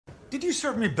Did you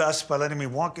serve me best by letting me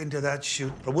walk into that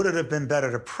shoot, or would it have been better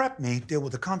to prep me, deal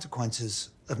with the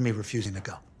consequences of me refusing to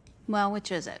go? Well, which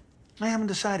is it? I haven't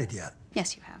decided yet.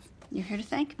 Yes, you have. You're here to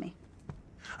thank me.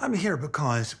 I'm here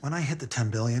because when I hit the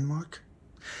 10 billion mark,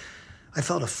 I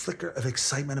felt a flicker of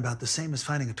excitement about the same as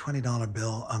finding a $20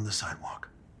 bill on the sidewalk.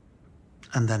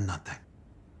 And then nothing.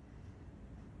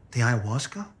 The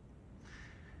ayahuasca?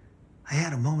 I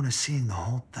had a moment of seeing the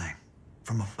whole thing.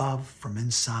 From above, from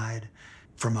inside,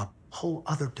 from a whole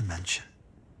other dimension.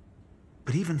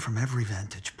 But even from every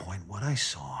vantage point, what I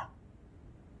saw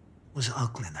was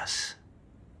ugliness.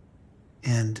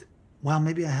 And while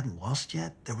maybe I hadn't lost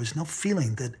yet, there was no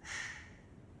feeling that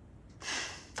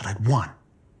I'd won.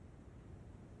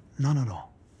 None at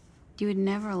all. You would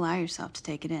never allow yourself to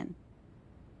take it in.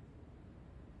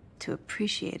 To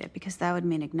appreciate it, because that would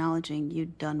mean acknowledging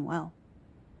you'd done well.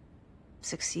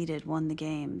 Succeeded, won the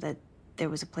game, that there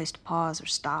was a place to pause or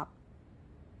stop.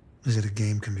 Is it a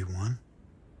game can be won?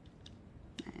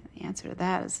 The answer to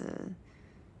that is a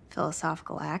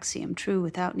philosophical axiom, true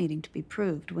without needing to be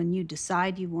proved. When you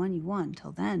decide you won, you won.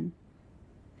 Till then,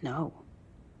 no.